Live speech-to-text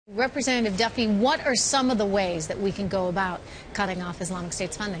Representative Duffy, what are some of the ways that we can go about cutting off Islamic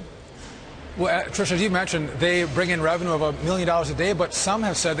State's funding? Well, Trish, as you mentioned, they bring in revenue of $1 million a day, but some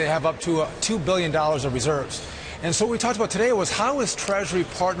have said they have up to $2 billion of reserves. And so what we talked about today was how is Treasury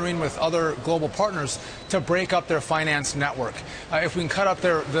partnering with other global partners to break up their finance network? If we can cut up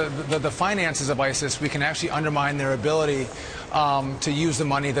the finances of ISIS, we can actually undermine their ability to use the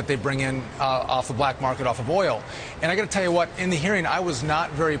money that they bring in off the black market, off of oil. And I got to tell you what, in the hearing, I was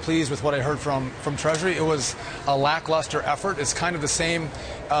not very pleased with what I heard from Treasury. It was a lackluster effort. It's kind of the same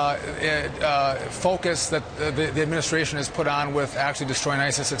focus that the administration has put on with actually destroying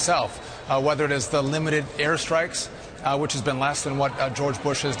ISIS itself, whether it is the limited airstrikes, which has been less than what George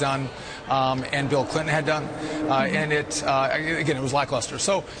Bush has done and Bill Clinton had done. And again, it was lackluster.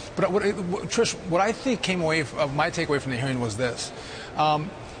 So, but Trish, what I think came away, my takeaway from the hearing was this.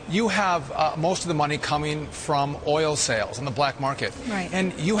 You have most of the money coming from oil sales on the black market. Right.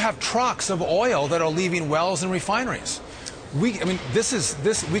 And you have trucks of oil that are leaving wells and refineries. We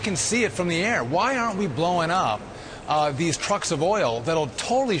can see it from the air. Why aren't we blowing up these trucks of oil that'll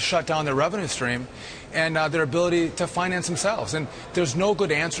totally shut down their revenue stream and their ability to finance themselves? And there's no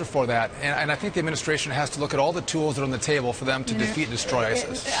good answer for that. And I think the administration has to look at all the tools that are on the table for them to defeat and destroy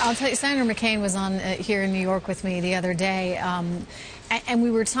ISIS. I'll tell you, Senator McCain was on here in New York with me the other day. And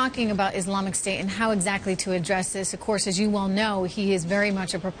we were talking about Islamic State and how exactly to address this. Of course, as you well know, he is very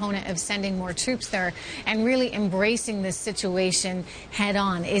much a proponent of sending more troops there and really embracing this situation head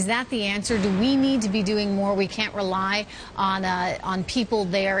on. Is that the answer? Do we need to be doing more? We can't rely on people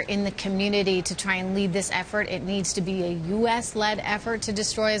there in the community to try and lead this effort. It needs to be a U.S.-led effort to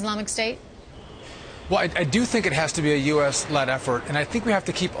destroy Islamic State? Well, I do think it has to be a U.S.-led effort, and I think we have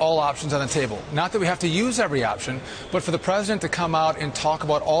to keep all options on the table. Not that we have to use every option, but for the president to come out and talk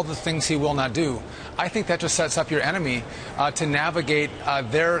about all the things he will not do, I think that just sets up your enemy to navigate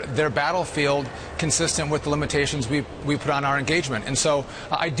their battlefield consistent with the limitations we put on our engagement. And so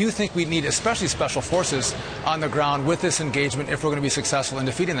I do think we need especially special forces on the ground with this engagement if we're going to be successful in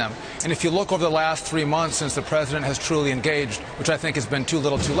defeating them. And if you look over the last 3 months since the president has truly engaged, which I think has been too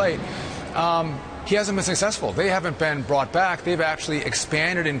little too late, he hasn't been successful. They haven't been brought back. They've actually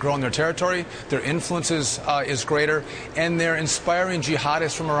expanded and grown their territory. Their influence is greater, and they're inspiring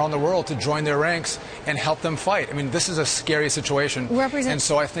jihadists from around the world to join their ranks and help them fight. I mean, this is a scary situation, and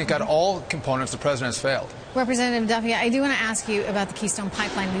so I think on all components, the president has failed. Representative Duffy, I do want to ask you about the Keystone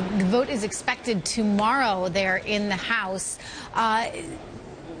Pipeline. The vote is expected tomorrow there in the House.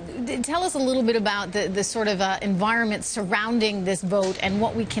 Tell us a little bit about the sort of environment surrounding this vote and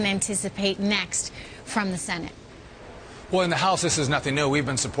what we can anticipate next from the Senate. Well, in the House, this is nothing new. We've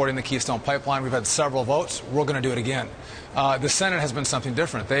been supporting the Keystone Pipeline. We've had several votes. We're going to do it again. The Senate has been something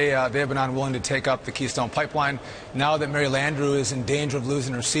different. They have been unwilling to take up the Keystone Pipeline. Now that Mary Landrieu is in danger of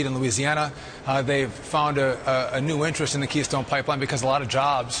losing her seat in Louisiana, they've found a new interest in the Keystone Pipeline because a lot of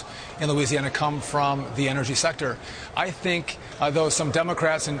jobs in Louisiana come from the energy sector. I think, though some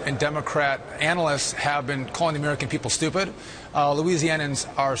Democrats and Democrat analysts have been calling the American people stupid, Louisianans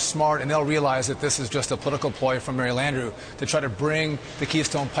are smart, and they'll realize that this is just a political ploy from Mary Landrieu to try to bring the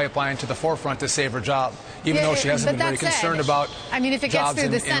Keystone Pipeline to the forefront to save her job, even though she hasn't been very concerned about if it gets through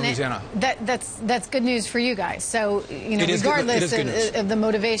the Senate, that's good news for you guys. So, regardless of the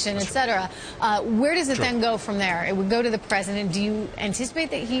motivation, et cetera, where does it then go from there? It would go to the president. Do you anticipate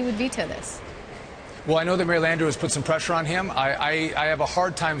that he would veto this? Well, I know that Mary Landrieu has put some pressure on him. I have a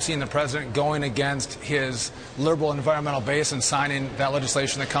hard time seeing the president going against his liberal environmental base and signing that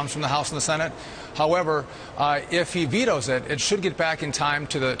legislation that comes from the House and the Senate. However, if he vetoes it, it should get back in time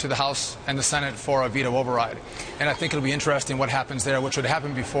to the House and the Senate for a veto override. And I think it'll be interesting what happens there, which would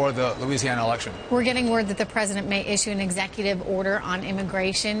happen before the Louisiana election. We're getting word that the president may issue an executive order on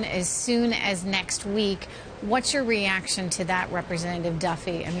immigration as soon as next week. What's your reaction to that, Representative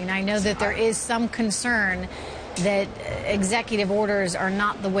Duffy? I mean, I know that there is some concern that executive orders are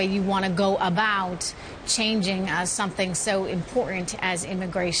not the way you want to go about changing something so important as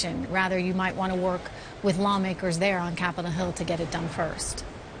immigration. Rather, you might want to work with lawmakers there on Capitol Hill to get it done first.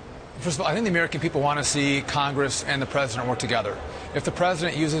 First of all, I think the American people want to see Congress and the president work together. If the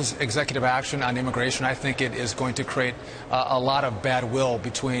president uses executive action on immigration, I think it is going to create a lot of bad will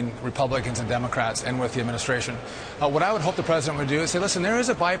between Republicans and Democrats and with the administration. What I would hope the president would do is say, listen, there is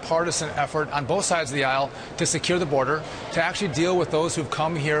a bipartisan effort on both sides of the aisle to secure the border, to actually deal with those who've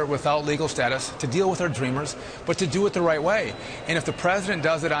come here without legal status, to deal with our dreamers, but to do it the right way. And if the president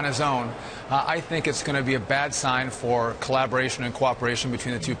does it on his own, I think it's going to be a bad sign for collaboration and cooperation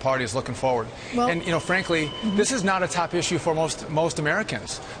between the two parties looking forward. Well, and, frankly, this is not a top issue for most most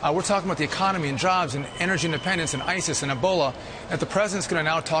Americans. We're talking about the economy and jobs and energy independence and ISIS and Ebola. That the president's going to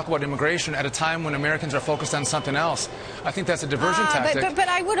now talk about immigration at a time when Americans are focused on something else. I think that's a diversion tactic. But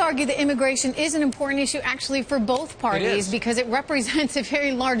I would argue that immigration is an important issue actually for both parties because it represents a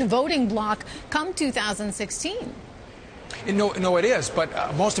very large voting bloc come 2016. No, it is, but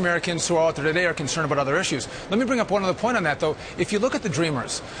most Americans who are out there today are concerned about other issues. Let me bring up one other point on that, though. If you look at the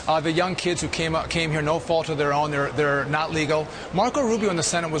Dreamers, the young kids who came here no fault of their own, they're not legal. Marco Rubio in the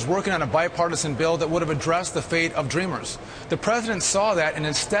Senate was working on a bipartisan bill that would have addressed the fate of Dreamers. The president saw that, and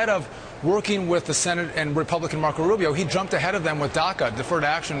instead of working with the Senate and Republican Marco Rubio, he jumped ahead of them with DACA, deferred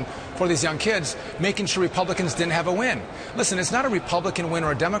action for these young kids, making sure Republicans didn't have a win. Listen, it's not a Republican win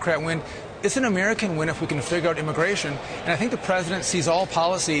or a Democrat win. It's an American win if we can figure out immigration. And I think the president sees all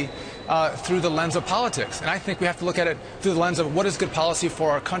policy through the lens of politics. And I think we have to look at it through the lens of what is good policy for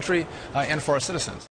our country and for our citizens.